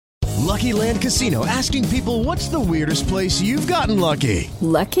Lucky Land Casino, asking people, what's the weirdest place you've gotten lucky?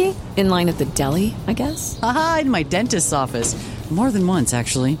 Lucky? In line at the deli, I guess? Aha, in my dentist's office. More than once,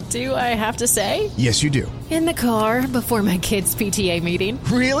 actually. Do I have to say? Yes, you do. In the car before my kids' PTA meeting.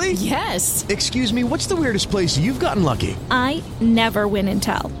 Really? Yes. Excuse me, what's the weirdest place you've gotten lucky? I never win and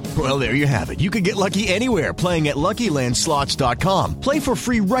tell. Well, there you have it. You can get lucky anywhere, playing at LuckyLandSlots.com. Play for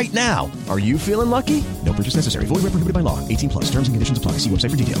free right now. Are you feeling lucky? No purchase necessary. Void where prohibited by law. 18 plus. Terms and conditions apply. See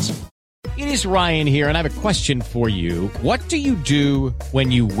website for details. It is Ryan here, and I have a question for you. What do you do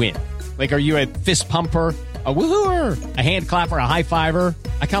when you win? Like, are you a fist pumper, a woohooer, a hand clapper, a high fiver?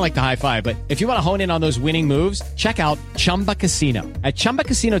 I kind of like the high five, but if you want to hone in on those winning moves, check out Chumba Casino. At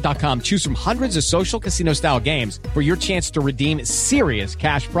ChumbaCasino.com, choose from hundreds of social casino-style games for your chance to redeem serious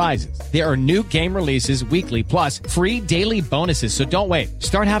cash prizes. There are new game releases weekly, plus free daily bonuses. So don't wait.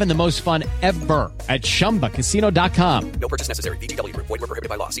 Start having the most fun ever at ChumbaCasino.com. No purchase necessary. VGW. Void where prohibited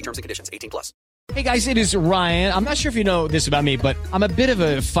by law. See terms and conditions. 18 plus. Hey guys, it is Ryan. I'm not sure if you know this about me, but I'm a bit of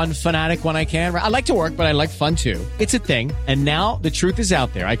a fun fanatic when I can. I like to work, but I like fun too. It's a thing. And now the truth is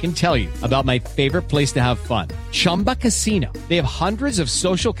out there. I can tell you about my favorite place to have fun. Chumba Casino. They have hundreds of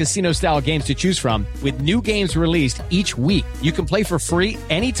social casino style games to choose from with new games released each week. You can play for free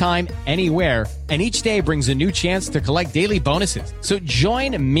anytime, anywhere. And each day brings a new chance to collect daily bonuses. So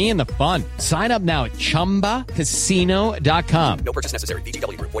join me in the fun. Sign up now at ChumbaCasino.com. No purchase necessary.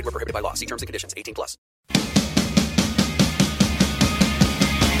 VGW. Void where prohibited by law. See terms and conditions. 18 plus. The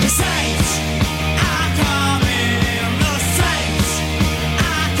Saints are coming. The Saints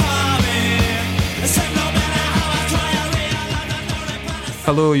are coming. So no matter how I try, I realize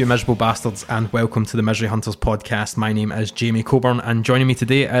Hello, you miserable bastards, and welcome to the Misery Hunters podcast. My name is Jamie Coburn, and joining me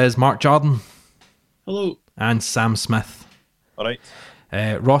today is Mark Jordan. Hello. And Sam Smith. All right.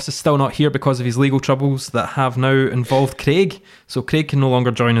 Ross is still not here because of his legal troubles that have now involved Craig. So Craig can no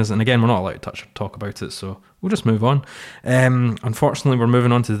longer join us. And again, we're not allowed to talk about it, so we'll just move on. Unfortunately, we're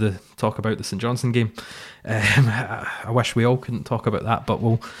moving on to the talk about the St Johnstone game. I wish we all couldn't talk about that, but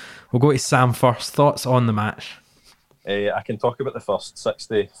we'll go to Sam first. Thoughts on the match? I can talk about the first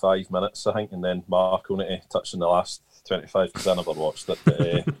 65 minutes, I think, and then Mark will need to touch on the last 25 because I never watched it. But,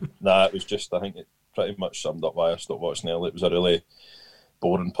 it was just, I think it pretty much summed up why I stopped watching early. It was a really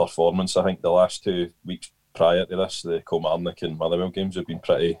boring performance. I think the last 2 weeks prior to this, the Kilmarnock and Motherwell games have been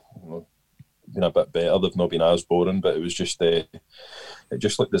pretty, been a bit better. They've not been as boring, but it was just, it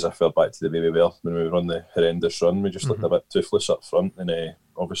just looked as if we were back to the way we were when we were on the horrendous run. We just looked a bit toothless up front, and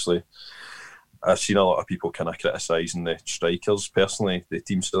obviously I've seen a lot of people kind of criticising the strikers. Personally, the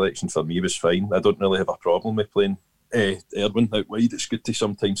team selection for me was fine. I don't really have a problem with playing Erwin out wide. It's good to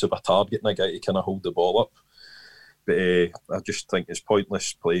sometimes have a target and a guy to kind of hold the ball up. But I just think it's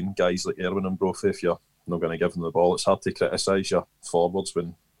pointless playing guys like Erwin and Brophy if you're not going to give them the ball. It's hard to criticise your forwards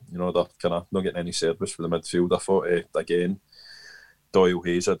when they're kind of not getting any service for the midfield. I thought again, Doyle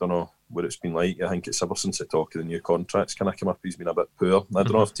Hayes, I don't know what it's been like. I think it's ever since the talk of the new contracts kind of come up, he's been a bit poor. I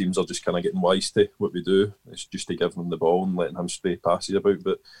don't know if teams are just kind of getting wise to what we do. It's just to give him the ball and letting him spray passes about.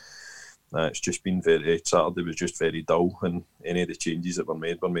 But it's just been Saturday was just very dull, and any of the changes that were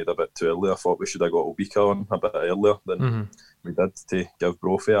made a bit too early. I thought we should have got Obika on a bit earlier than we did to give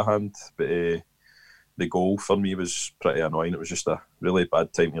Brophy a hand. But the goal for me was pretty annoying. It was just a really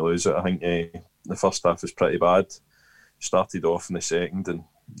bad time to lose it. I think the first half was pretty bad. Started off in the second, and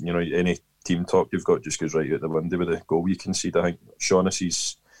any team talk you've got just goes right out the window with the goal you concede. I think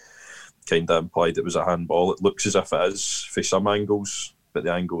Shaughnessy's kind of implied it was a handball. It looks as if it is for some angles, but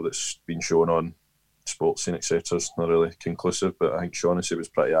the angle that's been shown on Sports Scene, etc. is not really conclusive. But I think Shaughnessy was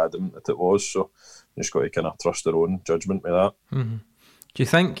pretty adamant that it was, so just got to kind of trust their own judgment with that. Do you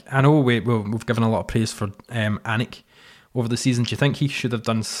think, I know we've given a lot of praise for Anik over the season, do you think he should have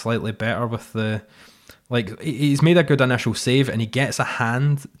done slightly better with he's made a good initial save and he gets a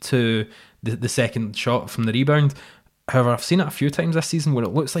hand to the second shot from the rebound. However, I've seen it a few times this season where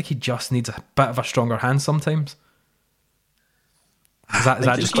it looks like he just needs a bit of a stronger hand sometimes. Is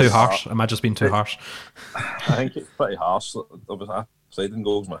that just too harsh? Am I just being too harsh? I think it's pretty harsh. I played in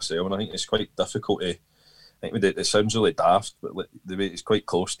goals myself, and I think it's quite difficult to. I think it sounds really daft, but the way it's quite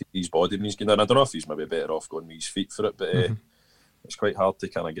close to his body when he's going down. I don't know if he's maybe better off going with his feet for it, but it's quite hard to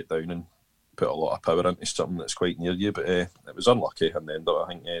kind of get down and put a lot of power into something that's quite near you. But it was unlucky in the end. I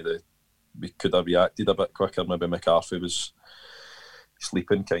think we could have reacted a bit quicker. Maybe McCarthy was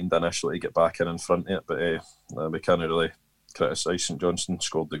sleeping kind of initially to get back in front of it, but we can't really criticise St Johnstone.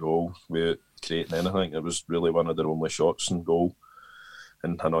 Scored the goal without creating anything. It was really one of their only shots in goal,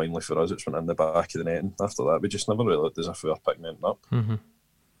 and annoyingly for us, it's went in the back of the net. And after that, we just never really looked as if we were picking it up.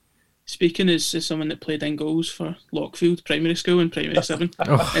 speaking as someone that played in goals for Lockfield Primary School in Primary 7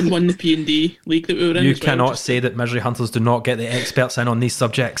 and won the P&D league that we were in. You as well, cannot say that Misery Hunters do not get the experts in on these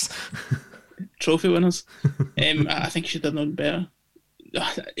subjects. Trophy winners. I think he should have known better.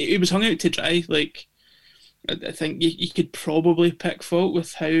 He was hung out to dry. Like, I think you could probably pick fault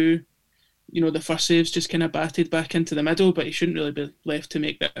with how, the first save's just kind of batted back into the middle, but he shouldn't really be left to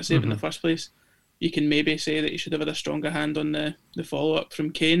make that save in the first place. You can maybe say that he should have had a stronger hand on the follow-up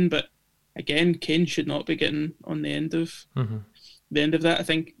from Kane, but again, Kane should not be getting on the end of that. I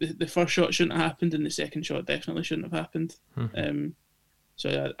think the first shot shouldn't have happened, and the second shot definitely shouldn't have happened.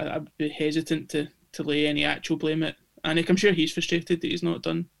 So I'd be hesitant to lay any actual blame at Anik. I'm sure he's frustrated that he's not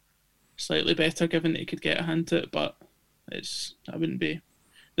done slightly better, given that he could get a hand to it, but I wouldn't be.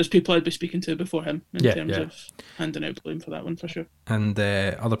 There's people I'd be speaking to before him in terms of handing out blame for that one, for sure. And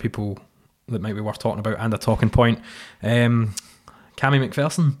other people that might be worth talking about, and a talking point. Cammy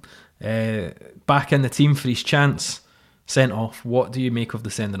McPherson, back in the team for his chance, sent off. What do you make of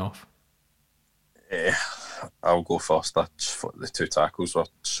the sending off? I'll go first. The two tackles were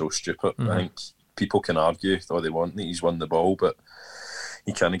so stupid. I think people can argue all they want that he's won the ball, but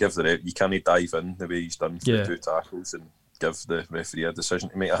you can't dive in the way he's done for the two tackles and give the referee a decision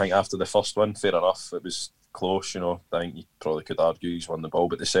to make. I think after the first one, fair enough, it was close. I think you probably could argue he's won the ball,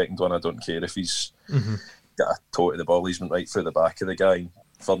 but the second one, I don't care if he's got a toe to the ball. He's went right through the back of the guy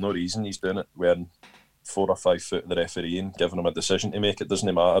for no reason. He's doing it wearing 4 or 5 foot of the referee and giving him a decision to make. It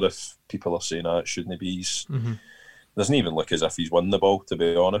doesn't matter if people are saying it shouldn't be. Doesn't even look as if he's won the ball, to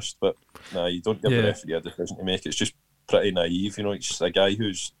be honest. But nah, you don't give the referee a decision to make. It's just pretty naive. It's a guy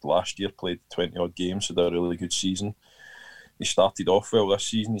who's last year played 20 odd games, had a really good season. He started off well this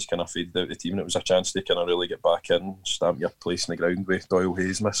season. He's kind of faded out the team, and it was a chance to kind of really get back in, stamp your place in the ground with Doyle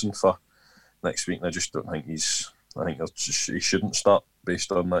Hayes missing for next week. And I just don't think he shouldn't start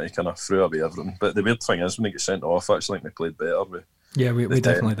based on that. He kind of threw away everything. But the weird thing is, when he gets sent off, I actually think we played better. We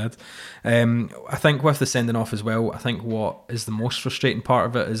definitely did. I think with the sending off as well, I think what is the most frustrating part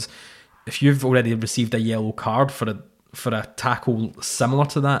of it is if you've already received a yellow card for a tackle similar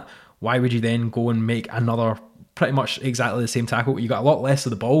to that, why would you then go and make another pretty much exactly the same tackle? You got a lot less of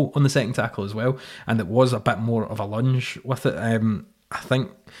the ball on the second tackle as well, and it was a bit more of a lunge with it. I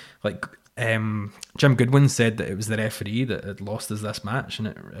think Jim Goodwin said that it was the referee that had lost us this match, and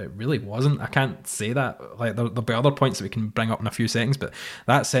it really wasn't. I can't say that. Like there'll be other points that we can bring up in a few seconds, but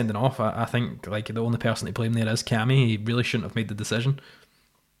that sending off, I think like the only person to blame there is Cammy. He really shouldn't have made the decision.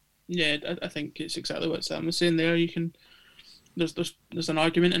 Yeah, I think it's exactly what Sam was saying there. There's an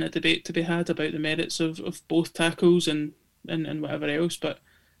argument and a debate to be had about the merits of both tackles and whatever else, but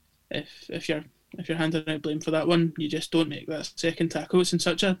if you're handing out blame for that one, you just don't make that second tackle. It's in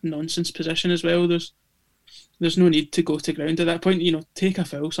such a nonsense position as well. There's no need to go to ground at that point. Take a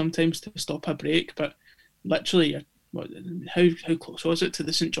foul sometimes to stop a break, but literally, how close was it to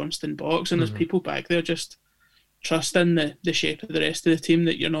the St Johnstone box? And there's people back there just trusting the shape of the rest of the team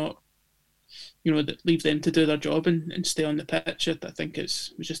that you're not, that leave them to do their job and stay on the pitch. I think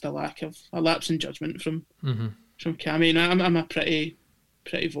it was just a lapse in judgment from Cammy. And I'm a pretty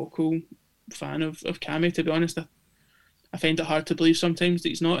vocal fan of Cammy, to be honest. I find it hard to believe sometimes that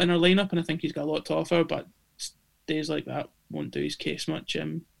he's not in our lineup, and I think he's got a lot to offer, but days like that won't do his case much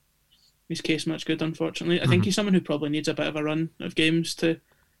good, unfortunately. I think he's someone who probably needs a bit of a run of games to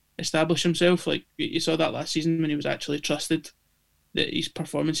establish himself. Like you saw that last season when he was actually trusted, that his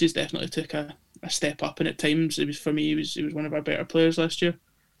performances definitely took a step up, and at times he was one of our better players last year.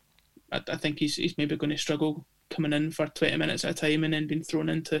 I think he's maybe going to struggle coming in for 20 minutes at a time and then being thrown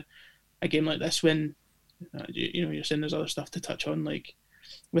into a game like this when you're saying there's other stuff to touch on. Like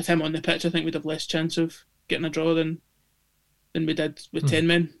with him on the pitch, I think we'd have less chance of getting a draw than we did with 10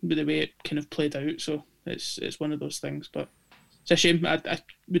 men, with the way it kind of played out. So it's one of those things, but it's a shame. I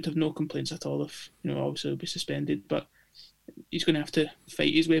would have no complaints at all if obviously he'll be suspended, but he's going to have to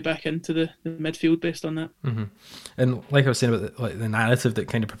fight his way back into the midfield based on that. And like I was saying about the narrative that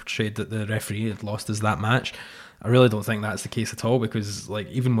kind of portrayed that the referee had lost us that match, I really don't think that's the case at all, because like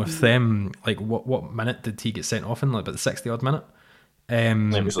even with them, like what minute did he get sent off in? Like about the 60 odd minute.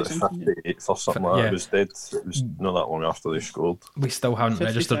 It was like 58 or something like that. It was dead. It was not that long after they scored. We still haven't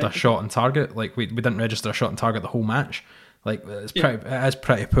registered a shot on target. Like we didn't register a shot on target the whole match. Like it is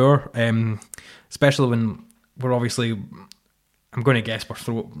pretty poor. Especially when we're obviously, I'm going to guess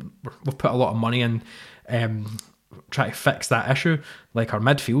we've put a lot of money in try to fix that issue. Like our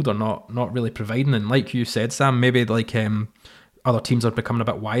midfield are not really providing, and like you said, Sam, maybe like other teams are becoming a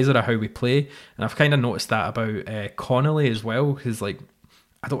bit wiser at how we play, and I've kind of noticed that about Connolly as well, because like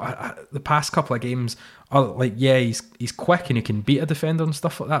the past couple of games are like, yeah, he's quick and he can beat a defender and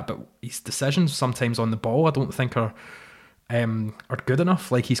stuff like that, but his decisions sometimes on the ball I don't think are good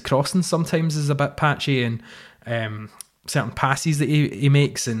enough. Like his crossing sometimes is a bit patchy, and certain passes that he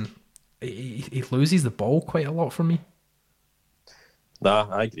makes, and he loses the ball quite a lot for me. Nah,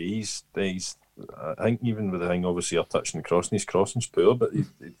 I agree. He's I think even with the thing, obviously, you're touching and crossing, his crossing's poor, but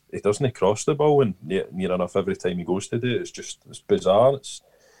he doesn't cross the ball and near enough every time he goes to do it. It's bizarre.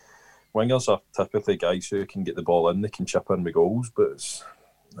 Wingers are typically guys who can get the ball in, they can chip in with goals, but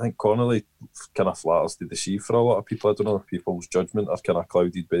I think Connolly kind of flatters to deceive for a lot of people. I don't know if people's judgment are kind of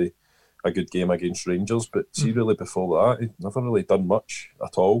clouded by a good game against Rangers, but see, really before that, he'd never really done much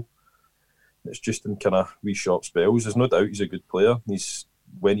at all. It's just in kind of wee short spells. There's no doubt he's a good player.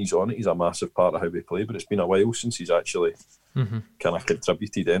 When he's on it, he's a massive part of how we play, but it's been a while since he's actually kind of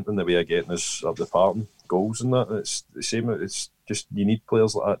contributed in the way of getting us up the parting goals and that. It's the same. It's just, you need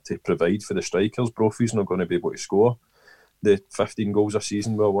players like that to provide for the strikers. Brophy's not going to be able to score the 15 goals a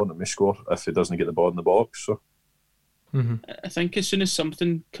season we'll want him to score if he doesn't get the ball in the box. So I think as soon as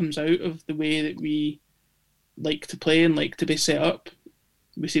something comes out of the way that we like to play and like to be set up,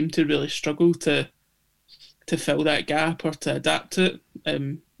 we seem to really struggle to fill that gap or to adapt to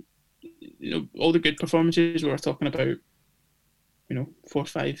it. All the good performances we were talking about, 4,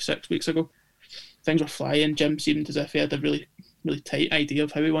 5, 6 weeks ago, things were flying. Jim seemed as if he had a really, really tight idea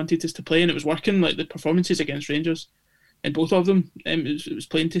of how he wanted us to play, and it was working. Like the performances against Rangers, and both of them, it was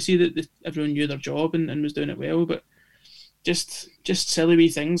plain to see that everyone knew their job and was doing it well. But just silly wee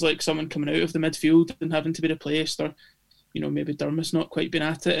things like someone coming out of the midfield and having to be replaced, or maybe Dermot's not quite been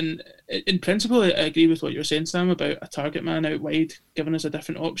at it. And in principle, I agree with what you're saying, Sam, about a target man out wide giving us a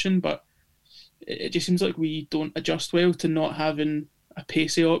different option, but it just seems like we don't adjust well to not having a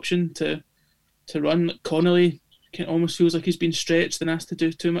pacey option to run. Like Connolly almost feels like he's been stretched and asked to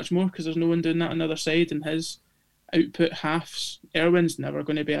do too much more because there's no one doing that on the other side, and his output halves. Erwin's never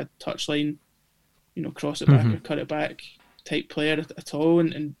going to be a touchline, cross it back or cut it back type player at all,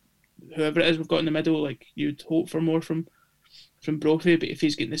 and whoever it is we've got in the middle, like you'd hope for more from Brophy, but if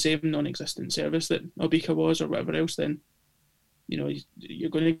he's getting the same non-existent service that Obika was or whatever else, then you're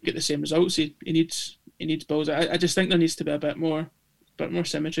going to get the same results. He needs balls. I just think there needs to be a bit more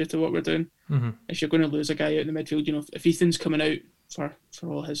symmetry to what we're doing. If you're going to lose a guy out in the midfield, if Ethan's coming out for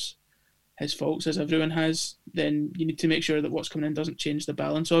all his faults as everyone has, then you need to make sure that what's coming in doesn't change the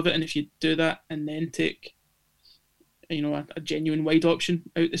balance of it. And if you do that and then take a genuine wide option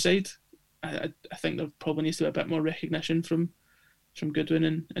out the side, I think there probably needs to be a bit more recognition from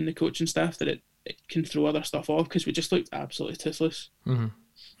Goodwin and the coaching staff that it can throw other stuff off, because we just looked absolutely toothless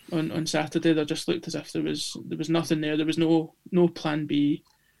on Saturday. There just looked as if there was nothing there. There was no plan B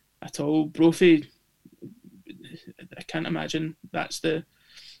at all. Brophy, I can't imagine that's the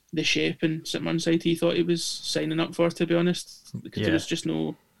shape and St Mirren side he thought he was signing up for, to be honest, because there was just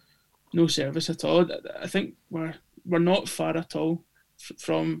no service at all. I think we're not far at all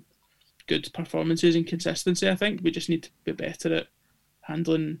from good performances and consistency. I think we just need to be better at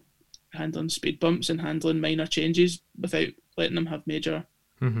handling speed bumps and handling minor changes without letting them have major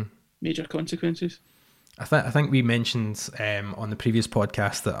consequences. I think we mentioned on the previous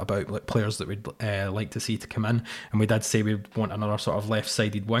podcast that about like players that we'd like to see to come in, and we did say we'd want another sort of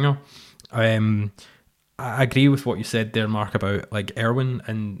left-sided winger. I agree with what you said there, Mark, about like Erwin,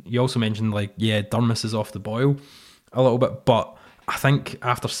 and you also mentioned Dermis is off the boil a little bit, but I think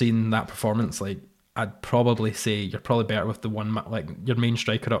after seeing that performance, like I'd probably say you're probably better with the one, like your main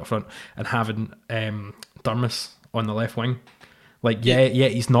striker up front and having Dermis on the left wing. Like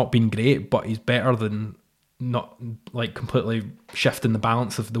he's not been great, but he's better than not like completely shifting the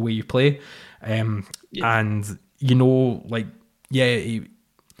balance of the way you play. And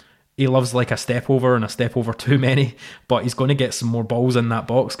he loves like a step over and a step over too many, but he's going to get some more balls in that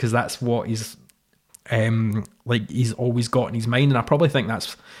box because that's what he's always got in his mind, and I probably think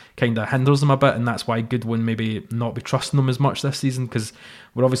that's kind of hinders him a bit, and that's why Goodwin maybe not be trusting him as much this season, because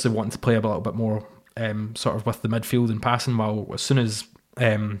we're obviously wanting to play a little bit more sort of with the midfield and passing, while as soon as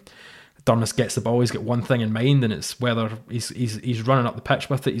Dermis gets the ball, he's got one thing in mind, and it's whether he's running up the pitch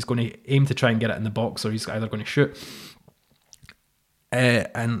with it, he's going to aim to try and get it in the box, or he's either going to shoot.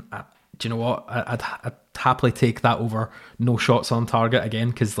 Do you know what? I'd happily take that over no shots on target again,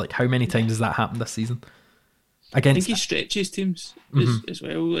 because like how many times has that happened this season? I think he stretches teams as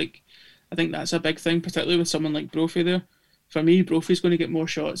well. Like I think that's a big thing, particularly with someone like Brophy there. For me, Brophy's going to get more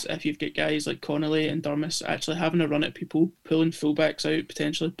shots if you've got guys like Connolly and Dermis actually having a run at people, pulling fullbacks out,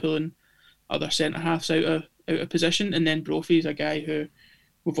 potentially pulling other centre halves out of position, and then Brophy's a guy who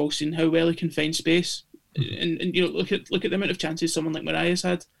we've all seen how well he can find space And look at the amount of chances someone like Mariah's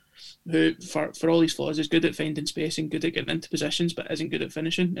had, who for all his flaws is good at finding space and good at getting into positions, but isn't good at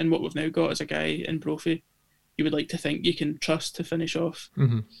finishing. And what we've now got is a guy in Brophy you would like to think you can trust to finish off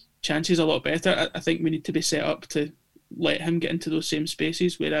chances a lot better. I think we need to be set up to let him get into those same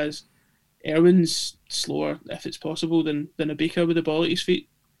spaces, whereas Erwin's slower, if it's possible, than Obika with the ball at his feet.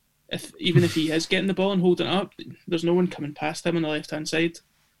 Even if he is getting the ball and holding it up, there's no one coming past him on the left-hand side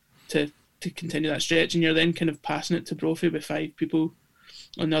to continue that stretch, and you're then kind of passing it to Brophy with 4 people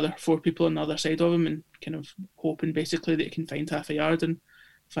on the other side of him, and kind of hoping basically that he can find half a yard and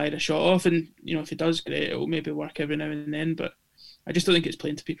fire a shot off. And if he does, great, it will maybe work every now and then, but I just don't think it's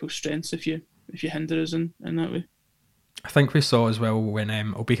playing to people's strengths if you hinder us in that way. I think we saw as well when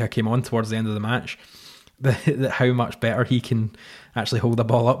Obika came on towards the end of the match that how much better he can actually hold the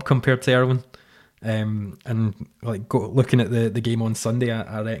ball up compared to Erwin. And looking at the game on Sunday,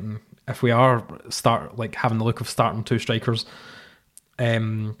 I reckon if we are having the look of starting 2 strikers,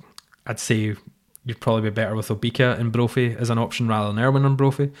 I'd say you'd probably be better with Obika and Brophy as an option rather than Erwin and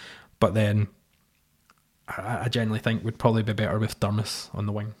Brophy. But then I generally think we'd probably be better with Durmus on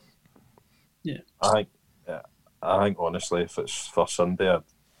the wing. Yeah, I think honestly, if it's for Sunday, I'd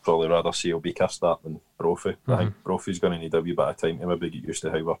probably rather see Obika start than Brophy. I think Brophy's going to need a wee bit of time to maybe get used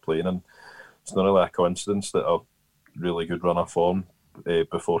to how we're playing, and it's not really a coincidence that a really good run of form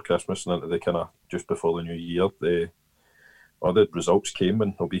before Christmas and into the kind of just before the new year, all the results came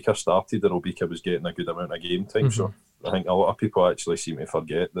when Obika started, and Obika was getting a good amount of game time. So I think a lot of people actually seem to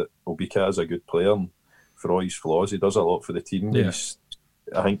forget that Obika is a good player, and for all his flaws, he does a lot for the team. Yeah.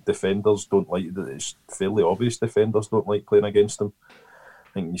 I think defenders don't like that. It's fairly obvious defenders don't like playing against him.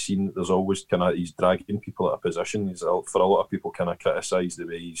 I think you've seen there's always he's dragging people out of position. For a lot of people kind of criticise the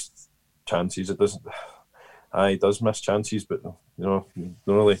way he's chances. He does miss chances, but not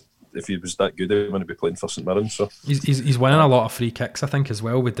really. If he was that good, he wouldn't be playing for St Mirren. So he's winning a lot of free kicks, I think, as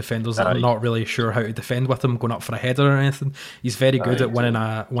well, with defenders that are not really sure how to defend with him, going up for a header or anything. He's very good at winning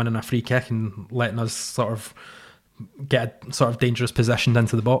a free kick and letting us sort of get a sort of dangerous position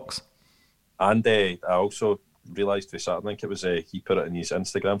into the box. And I also realised this Saturday, I think it was he put it in his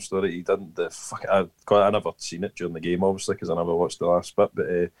Instagram story. He didn't I never seen it during the game, obviously, because I never watched the last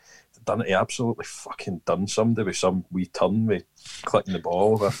bit. But he absolutely fucking done somebody with some wee turn with clicking the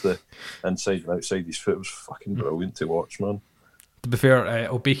ball with the inside and outside his foot. It was fucking brilliant to watch, man. To be fair,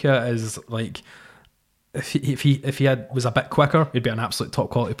 Obika is like, if he was a bit quicker, he'd be an absolute top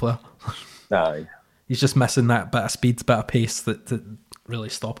quality player. Aye. He's just missing that bit of speed, bit of pace that really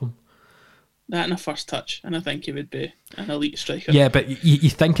stop him. That and a first touch, and I think he would be an elite striker. Yeah, but you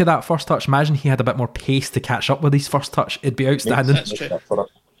think of that first touch, imagine he had a bit more pace to catch up with his first touch, it'd be outstanding. That's true.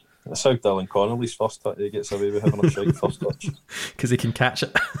 That's how Dylan Connolly's first touch, he gets away with having a shite first touch. Because he can catch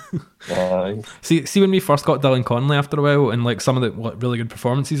it. Aye. See, when we first got Dylan Connolly after a while, and like some of the really good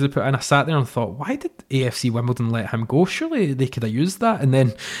performances he put in, I sat there and thought, why did AFC Wimbledon let him go? Surely they could have used that. And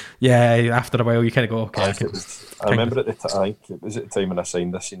then, after a while, you kind of go, okay. I remember at the time, it was at the time when I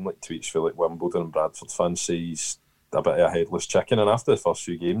signed, I seen like tweets for like Wimbledon and Bradford fans say he's a bit of a headless chicken. And after the first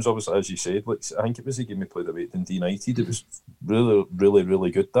few games, obviously, as you said, like I think it was the game we played away at Dundee United. It was really, really,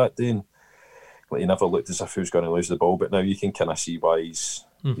 really good that day. And like he never looked as if he was going to lose the ball. But now you can kind of see why he's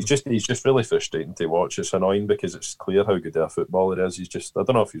just really frustrating to watch. It's annoying because it's clear how good a footballer he is. He's just, I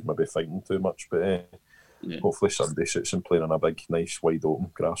don't know if he's maybe fighting too much, but hopefully Sunday suits him playing on a big, nice, wide open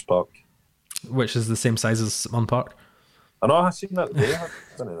grass park. Which is the same size as St Mirren Park. I know, I've seen that today.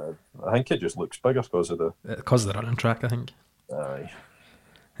 I think it just looks bigger because of the running track, I think. Aye.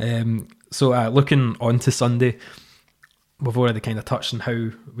 So looking on to Sunday, we've already kind of touched on how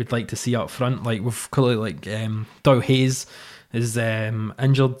we'd like to see up front. Like we've clearly Dow Hayes is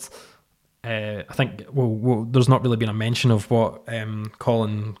injured. I think there's not really been a mention of what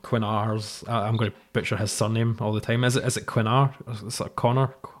Colin Quinar's. I'm going to butcher his surname all the time. Is it Quinar? Is it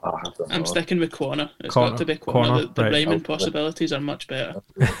Connor? I'm sticking with Quanah. It's got to be Quanah. The rhyming possibilities are much better.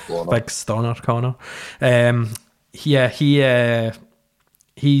 Big stoner Connor.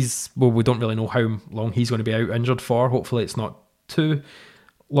 He's we don't really know how long he's going to be out injured for. Hopefully it's not too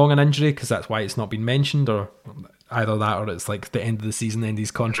long an injury, because that's why it's not been mentioned, or either that or it's like the end of the season, end of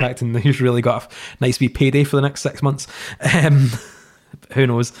his contract, and he's really got a nice wee payday for the next 6 months. Who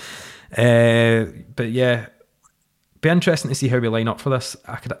knows? But yeah, be interesting to see how we line up for this.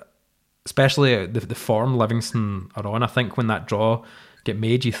 Especially the form Livingston are on. I think when that draw get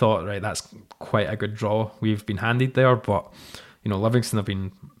made, you thought, right, that's quite a good draw we've been handed there. But Livingston have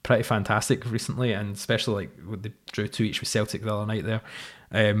been pretty fantastic recently, and especially like they drew 2 each with Celtic the other night there.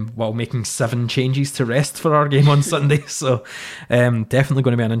 while making 7 changes to rest for our game on Sunday. So definitely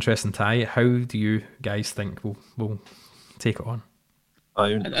going to be an interesting tie. How do you guys think we'll take it on?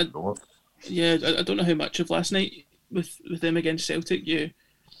 I don't know how much of last night with them against Celtic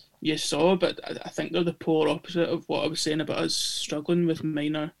you saw, but I think they're the polar opposite of what I was saying about us struggling with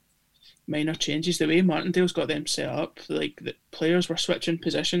minor changes. The way Martindale's got them set up, like the players were switching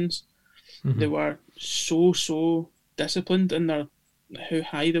positions. Mm-hmm. They were so disciplined in how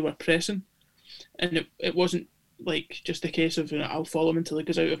high they were pressing, and it wasn't like just a case of I'll follow him until he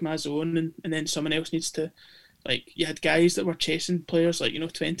goes out of my zone and then someone else needs to, like, you had guys that were chasing players like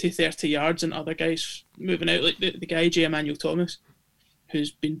 20-30 yards and other guys moving out, like the guy J. Emmanuel Thomas, who's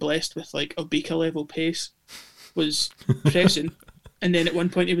been blessed with like Obika level pace, was pressing and then at one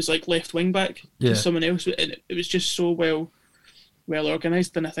point he was like left wing back to someone else, and it was just so well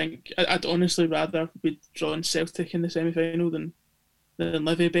organised. And I think I'd honestly rather we'd drawn Celtic in the semi-final than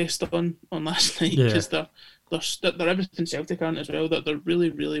Livy based on last night, because they're everything Celtic aren't as well. That they're really,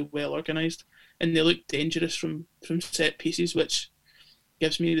 really well organised, and they look dangerous from set pieces, which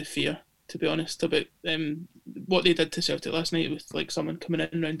gives me the fear, to be honest, about what they did to Celtic last night with like someone coming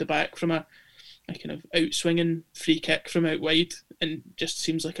in round the back from a kind of out-swinging free kick from out wide, and just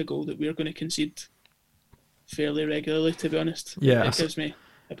seems like a goal that we're going to concede fairly regularly, to be honest. Yeah, it gives me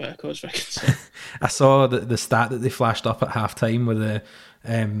a bit of cause for concern. I saw the stat that they flashed up at half-time with the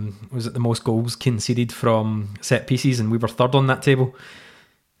was it the most goals conceded from set pieces, and we were third on that table.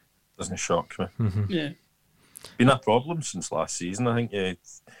 Doesn't shock me. Mm-hmm. Yeah, been a problem since last season. I think a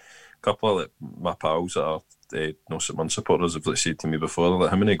couple of my pals that are no St Mirren supporters have said to me before, like,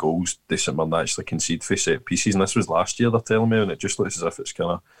 how many goals do St Mirren actually concede for set pieces, and this was last year, they're telling me, and it just looks as if it's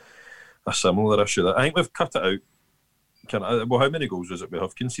kind of a similar issue. I think we've cut it out. How many goals was it we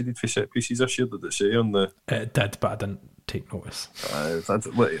have conceded for set pieces this year? Did it say on the? It did, but I didn't take notice.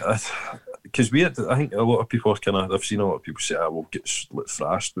 Because I think a lot of people I've seen a lot of people say, we'll get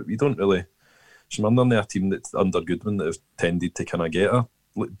thrashed, but we don't really. St Mirren are a team that's under Goodwin that have tended to kind of get a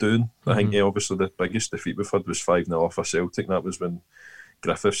doing. I think obviously the biggest defeat we've had was 5-0 off of Celtic, and that was when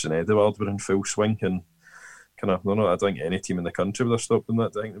Griffiths and Edouard were in full swing, and I don't think any team in the country would have stopped them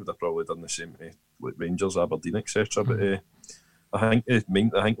that. I think they would have probably done the same to like Rangers, Aberdeen, etc. But I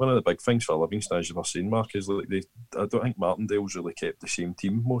think one of the big things for Livingston, as you were saying, Mark, is like I don't think Martindale's really kept the same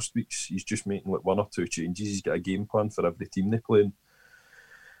team most weeks. He's just making like 1 or 2 changes. He's got a game plan for every team they play in.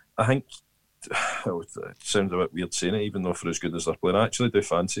 I think it sounds a bit weird saying it, even though for as good as they're playing, I actually do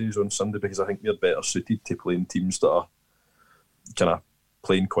fancy us on Sunday, because I think we're better suited to playing teams that are kind of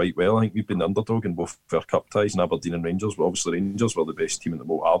playing quite well. I think we've been underdog in both our cup ties, and Aberdeen and Rangers, but obviously Rangers were the best team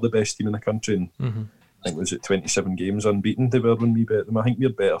are the best team in the country, and I think was it 27 games unbeaten they were when we beat them. I think we're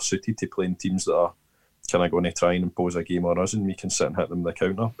better suited to playing teams that are kind of going to try and impose a game on us, and we can sit and hit them in the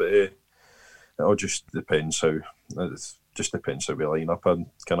counter. But it all just depends how we line up, and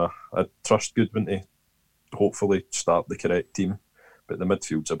I trust Goodwin to hopefully start the correct team, but the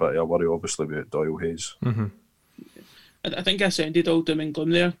midfield's a bit of a worry, obviously, with Doyle Hayes. I think I sounded all doom and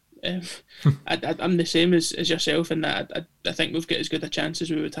gloom there. I'm the same as yourself in that I think we've got as good a chance as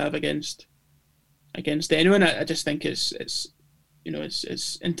we would have against anyone. I just think it's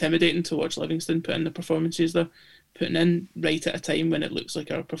intimidating to watch Livingston put in the performances they're putting in right at a time when it looks like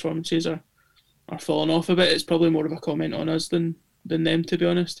our performances are falling off a bit. It's probably more of a comment on us than them, to be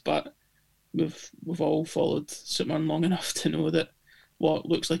honest. But we've all followed St Mirren long enough to know that what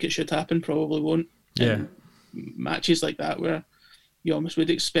looks like it should happen probably won't. Yeah. And matches like that where you almost would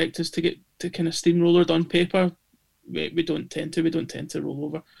expect us to get to kind of steamrollered on paper, we don't tend to roll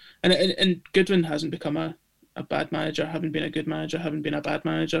over. And Goodwin hasn't become a bad manager, having been a good manager, having been a bad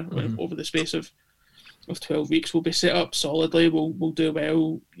manager over the space of 12 weeks. We'll be set up solidly. We'll do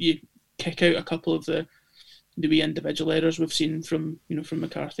well. You kick out a couple of the wee individual errors we've seen from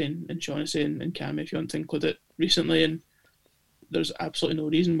McCarthy and Shaughnessy and Cam, if you want to include it, recently, and there's absolutely no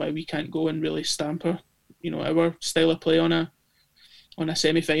reason why we can't go and really stamp our style of play on a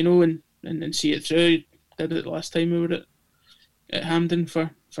semi-final and see it through. Did it the last time we were at Hampden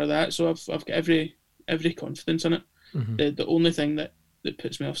for that, so I've got every confidence in it. The only thing that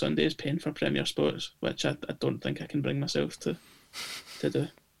puts me off Sunday is paying for Premier Sports, which I don't think I can bring myself to do.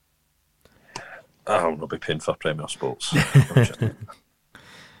 I'll not be paying for Premier Sports.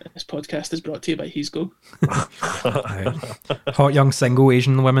 This podcast is brought to you by He's Go. Hot young single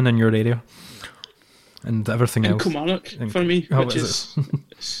Asian women in your area. And everything and else. Kilmarnock for me, which is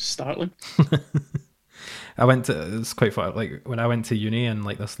startling. It's quite fun. Like when I went to uni in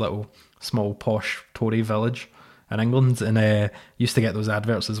like this little small posh Tory village, in England, and used to get those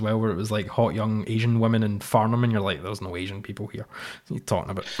adverts as well where it was like hot young Asian women in Farnham, and you're like, there's no Asian people here. What are you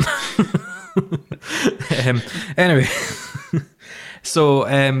talking about? Anyway, so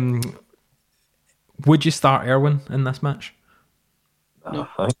would you start Erwin in this match? No.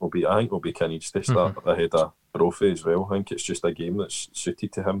 I think we'll be Kinneage to start ahead of Brophy as well. I think it's just a game that's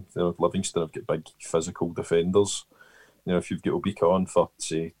suited to him. You know, Livingston have got big physical defenders. You know, if you've got Obika on for,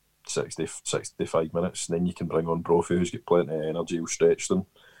 say, 60, 65 minutes, and then you can bring on Brophy, who's got plenty of energy, will stretch them.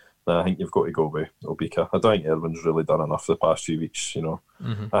 I think you've got to go with Obika. I don't think Erwin's really done enough the past few weeks, you know.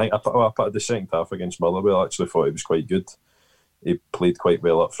 I think I put the second half against Motherwell, I actually thought he was quite good. He played quite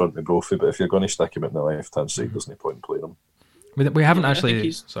well up front with Brophy, but if you're going to stick him at the left-hand side, there's no point in playing him. We haven't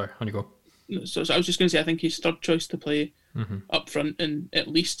actually... Sorry, on you go. So I was just going to say, I think he's third choice to play up front, and at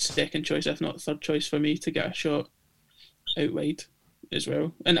least second choice, if not third choice for me, to get a shot out wide as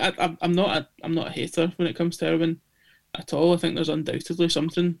well. And I'm not a hater when it comes to Erwin at all. I think there's undoubtedly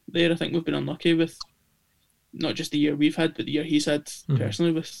something there. I think we've been unlucky with not just the year we've had, but the year he's had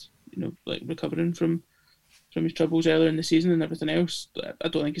personally, with, you know, like recovering from his troubles earlier in the season and everything else. I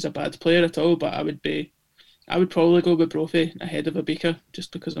don't think he's a bad player at all, but I would probably go with Brophy ahead of Obika,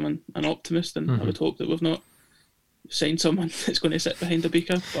 just because I'm an optimist, and I would hope that we've not signed someone that's going to sit behind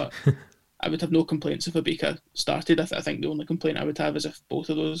Obika. But I would have no complaints if Obika started. I think the only complaint I would have is if both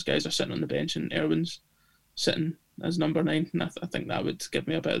of those guys are sitting on the bench and Erwin's sitting as number 9, and I think that would give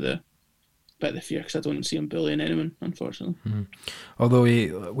me a bit of the fear, because I don't see him bullying anyone, unfortunately. Although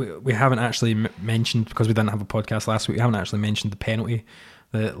we haven't actually mentioned, because we didn't have a podcast last week, we haven't actually mentioned the penalty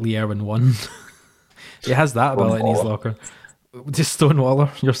that Lee Erwin won. He has that ability in his locker. Just Stonewaller,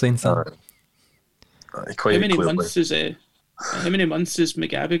 you're saying, Sam? How many months is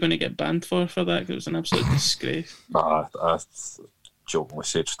Mugabe going to get banned for that? It was an absolute disgrace. I jokingly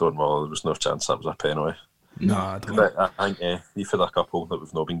said Stonewaller, there was no chance that was a penalty. No, I don't. I think we've had a couple that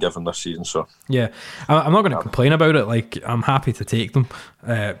we've not been given this season, so yeah, I'm not going to complain about it. Like, I'm happy to take them,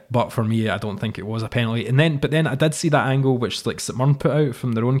 but for me, I don't think it was a penalty. But then I did see that angle which like St Mirren put out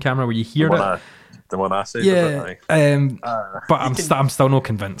from their own camera, where you hear the one I said. Yeah, but I'm still not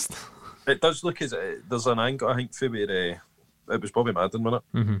convinced. It does look as there's an angle, I think, for where it was Bobby Madden, wasn't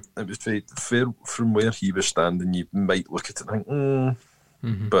it? It was fair from where he was standing. You might look at it and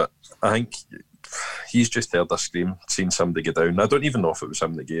think, but I think he's just heard a scream, seen somebody get down. I don't even know if it was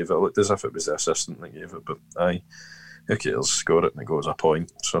him that gave it. It looked as if it was the assistant that gave it, but who cares? Score it and it goes a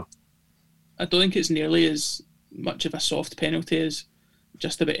point. So I don't think it's nearly as much of a soft penalty as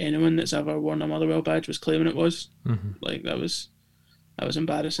just about anyone that's ever worn a Motherwell badge was claiming it was. Like, that was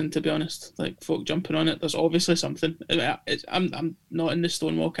embarrassing, to be honest. Like, folk jumping on it. There's obviously something. I'm not in the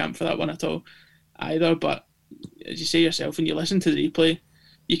Stonewall camp for that one at all either, but as you say yourself, when you listen to the replay,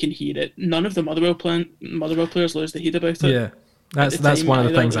 you can hear it. None of the Motherwell players lose the heat about it. Yeah, that's one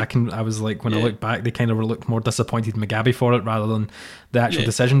of the things I was like, when I look back, they kind of looked more disappointed in Mugabe for it rather than the actual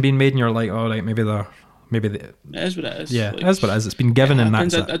decision being made, and you're like, all right, maybe they. It is what it is. Yeah, like, it is what it is. It's been given, and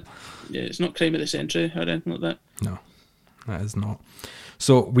that's it. Yeah, it's not crime of the century or anything like that. No, that is not.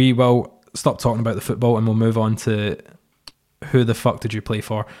 So we will stop talking about the football and we'll move on to who the fuck did you play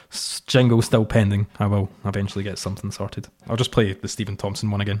for? Jingle's still pending. I will eventually get something sorted. I'll just play the Stephen Thompson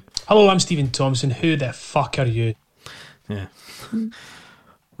one again. Hello, I'm Stephen Thompson. Who the fuck are you? Yeah.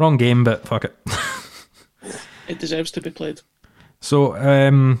 Wrong game, but fuck it. It deserves to be played. So,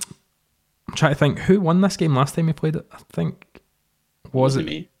 I'm trying to think, who won this game last time we played it? I think, was it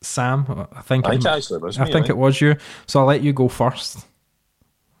me? Sam? I think it was you. So I'll let you go first.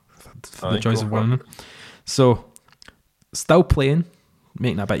 For the choice of winning. So, still playing,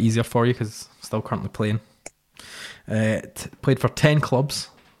 making it a bit easier for you because still currently playing. Played for 10 clubs.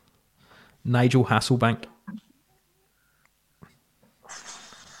 Nigel Hasselbank.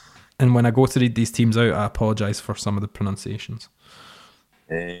 And when I go to read these teams out, I apologise for some of the pronunciations.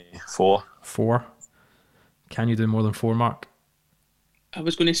 4. 4. Can you do more than 4, Mark? I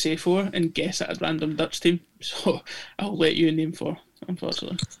was going to say 4 and guess at a random Dutch team, so I'll let you name 4,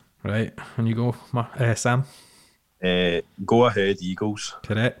 unfortunately. Right, and you go, Sam? Go Ahead Eagles.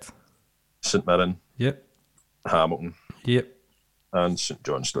 Correct. St Mirren. Yep. Hamilton. Yep. And St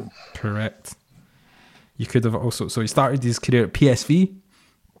Johnstone. Correct. You could have also... So he started his career at PSV.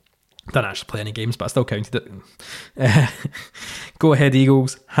 Didn't actually play any games, but I still counted it. Go Ahead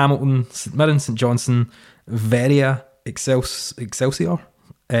Eagles, Hamilton, St Mirren, St Johnstone, Veria, Excelsior,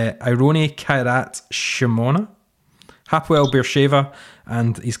 Ironi Kairat Shimona, Hapoel Beersheva,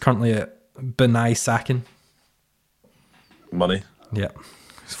 and he's currently at Benai Sakin. Money. Yeah.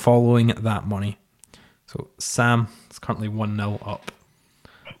 He's following that money. So Sam is currently 1-0 up.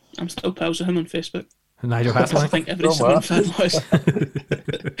 I'm still pals with him on Facebook. Nigel I Hasselbank. think every Sunderland fan was.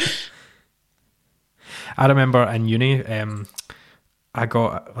 I remember in uni, I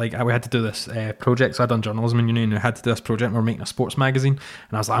got we had to do this project. So I'd done journalism in uni, and we had to do this project. And we were making a sports magazine,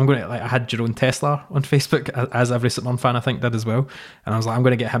 and I was like, I'm going to I had Jerome Tesla on Facebook, as every Sitman fan I think did as well. And I was like, I'm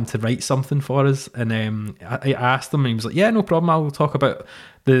going to get him to write something for us. And I asked him, and he was like, yeah, no problem. I'll talk about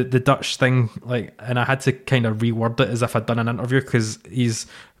the Dutch thing. And I had to kind of reword it as if I'd done an interview, because his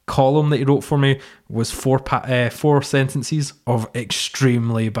column that he wrote for me was four sentences of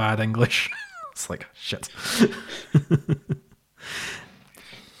extremely bad English. It's like, shit.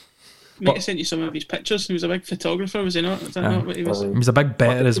 Mate, I sent you some of his pictures. He was a big photographer, was he not? Is that not what he was? He was a big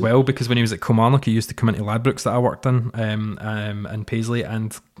better as well, because when he was at Kilmarnock, he used to come into Ladbrokes that I worked in Paisley,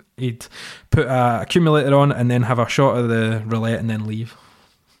 and he'd put a accumulator on and then have a shot of the roulette and then leave.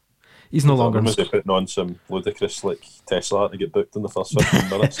 He's no longer. Was he putting on some ludicrous Tesla to get booked in the first 15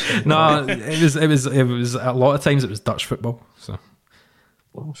 minutes? No, it was a lot of times it was Dutch football. So,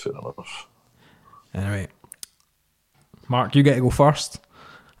 well, fair enough. Anyway, Mark, you get to go first.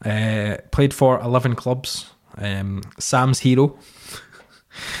 Played for 11 clubs. Sam's hero,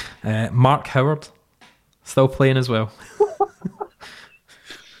 Mark Howard, still playing as well.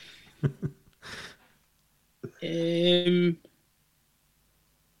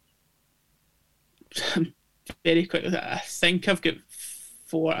 Very quickly, I think I've got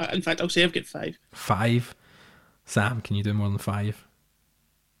 4. In fact, I'll say I've got 5. 5? Sam, can you do more than 5?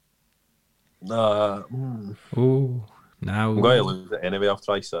 Nah. Oh, now I'm going to lose it anyway. I'll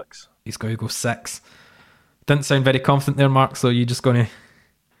try 6. He's going to go 6. Didn't sound very confident there, Mark. So you're just going to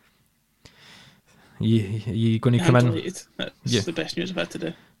you going to come in? Delighted. That's the best news I've had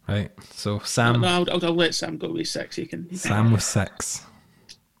today. Right. So Sam. No, I'll let Sam go with 6. He can. Sam with 6.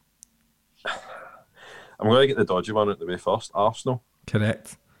 I'm going to get the dodgy one out the way first. Arsenal.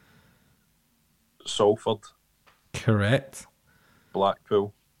 Correct. Salford. Correct.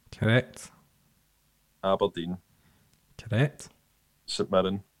 Blackpool. Correct. Aberdeen. Correct. St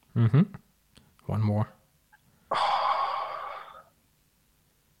Mirren. Mm-hmm. One more.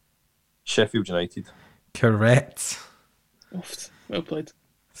 Sheffield United. Correct. Well played.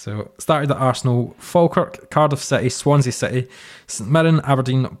 So started at Arsenal, Falkirk, Cardiff City, Swansea City, St Mirren,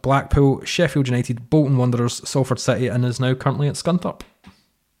 Aberdeen, Blackpool, Sheffield United, Bolton Wanderers, Salford City, and is now currently at Scunthorpe.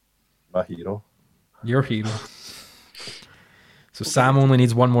 My hero. Your hero. So Sam only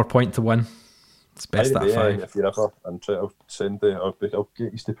needs 1 more point to win. It's best at 5. If you're ever interested, I'll send the. I'll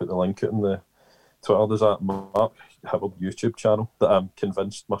get used to put the link out in the Twitter. There's that Mark Howard YouTube channel that I'm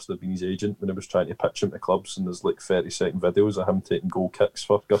convinced must have been his agent when he was trying to pitch him to clubs, and there's 30-second videos of him taking goal kicks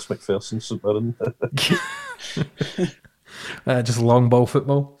for Gus McPherson, St Mirren. Just long ball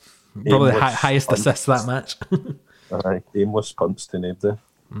football. Probably the highest punts. assist that match. Aimless punts to nobody.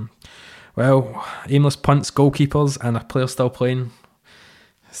 Well, aimless punts, goalkeepers, and a player still playing.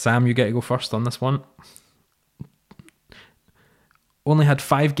 Sam, you get to go first on this one. Only had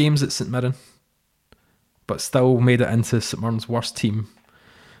 5 games at St Mirren, but still made it into St Mirren's worst team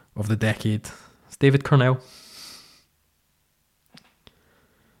of the decade. It's David Cornell.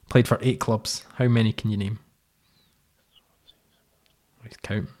 Played for 8 clubs. How many can you name? Let's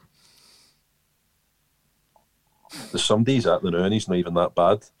count. There's some days at the now and he's not even that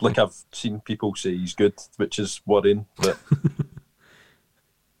bad. I've seen people say he's good, which is worrying, but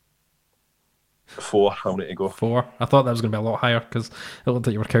 4, how many to go? 4. I thought that was going to be a lot higher because it looked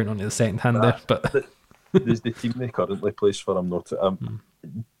like you were counting on the second hand there. But the team they currently plays for, I'm not.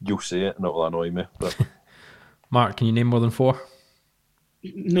 You'll say it and it'll annoy me. But Mark, can you name more than 4?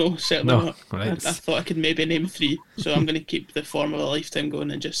 No, certainly not. Right. I thought I could maybe name 3, so I'm going to keep the form of a lifetime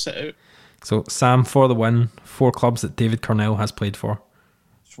going and just sit out. So Sam for the win. 4 clubs that David Cornell has played for.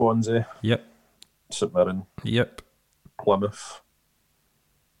 Swansea. Yep. St Mirren. Yep. Plymouth.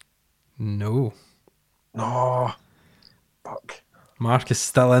 No. No. Fuck. Mark is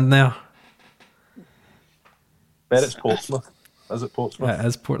still in there. Bet it's Portsmouth. Is it Portsmouth? It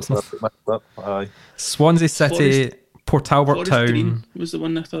is Portsmouth. Aye. Swansea City, Port Albert Forest Town. Green was the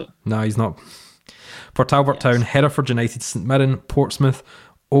one I thought. No, he's not. Port Albert Town, Hereford United, St Mirren, Portsmouth,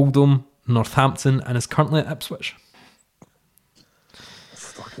 Oldham, Northampton, and is currently at Ipswich.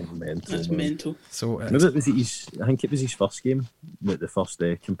 Fucking mental. That's mental. So maybe it was I think it was his first game, the first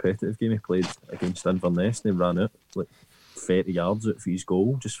competitive game he played against Inverness, and he ran out 30 yards out for his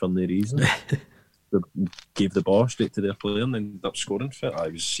goal just for no reason. They gave the ball straight to their player and ended up scoring for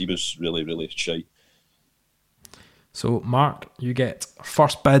it. He was really, really shite. So Mark, you get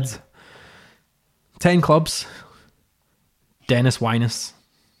first bid. 10 clubs. Dennis Wyness.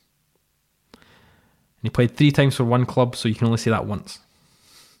 And he played 3 times for one club, so you can only say that once.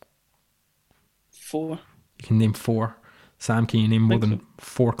 4. You can name 4. Sam, can you name more than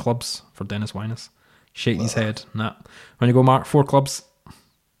 4 clubs for Dennis Winus? Shake his head. Nah. When you go, Mark, 4 clubs.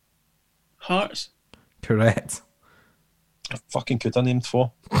 Hearts. Correct. I fucking could have named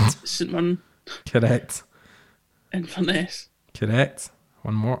 4. St Mirren. Correct. Inverness. Correct.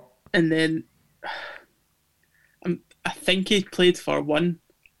 One more. And then I think he played for 1,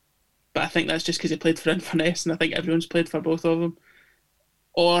 but I think that's just because he played for Inverness, and I think everyone's played for both of them.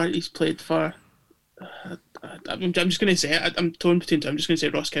 Or he's played for... I'm just going to say it. I'm torn between two. I'm just going to say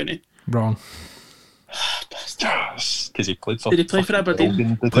Ross County. Wrong. Because he played for... Did he play for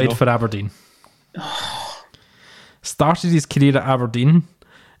Aberdeen? Played for Aberdeen. Started his career at Aberdeen.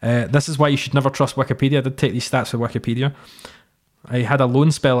 This is why you should never trust Wikipedia. I did take these stats with Wikipedia. He had a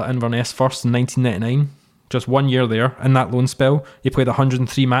loan spell at Inverness first in 1999. Just 1 year there. In that loan spell, he played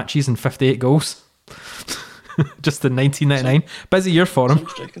 103 matches and 58 goals. Just in 1999. Busy year for him.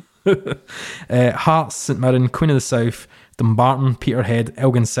 Hearts, St Mirren, Queen of the South, Dumbarton, Peterhead,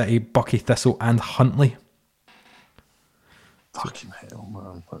 Elgin City, Buckie Thistle and Huntly. Fucking hell,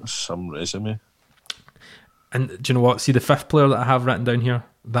 man. That's some resume. And do you know what? See the 5th player that I have written down here?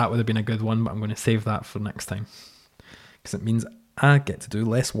 That would have been a good one, but I'm going to save that for next time. Because it means I get to do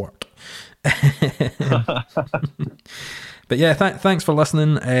less work. But yeah, thanks for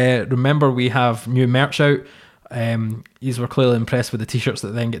listening. Remember, we have new merch out. These were clearly impressed with the t-shirts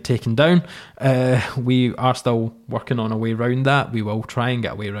that then get taken down. We are still working on a way around that. We will try and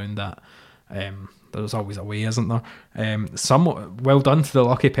get a way around that. There's always a way, isn't there? Somewhat well done to the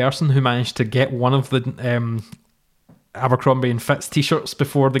lucky person who managed to get one of the Abercrombie and Fitz t-shirts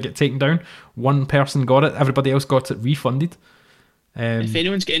before they get taken down. One person got it, everybody else got it refunded. If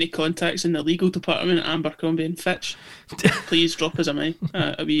anyone's got any contacts in the legal department at Abercrombie and Fitch, please drop us a wee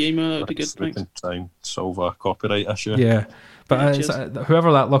email. That would be good. Thanks. Try and solve a copyright issue. Yeah, but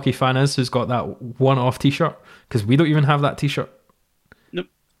whoever that lucky fan is who's got that one-off t-shirt, because we don't even have that t-shirt. Nope.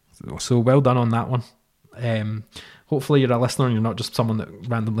 So well done on that one. Hopefully you're a listener and you're not just someone that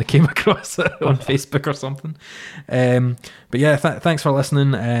randomly came across it on Facebook or something. But yeah, thanks for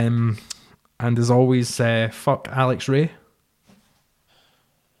listening. And as always, fuck Alex Ray.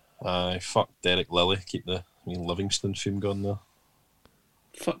 Fuck Derek Lilly. Keep the Livingston theme going there.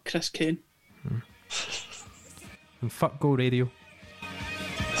 Fuck Chris Kane. And fuck Go Radio.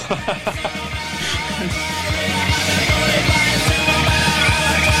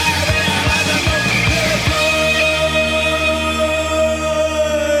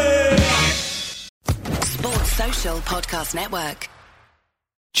 Sports Social Podcast Network.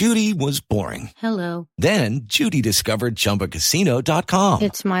 Judy was boring. Hello. Then Judy discovered ChumbaCasino.com.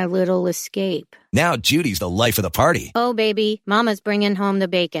 It's my little escape. Now Judy's the life of the party. Oh, baby, mama's bringing home the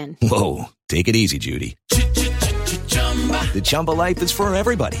bacon. Whoa, take it easy, Judy. The Chumba life is for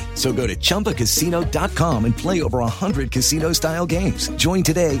everybody. So go to ChumbaCasino.com and play over 100 casino-style games. Join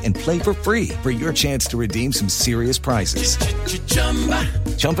today and play for free for your chance to redeem some serious prizes.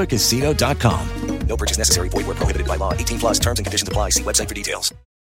 ChumbaCasino.com. No purchase necessary. Void where prohibited by law. 18+ terms and conditions apply. See website for details.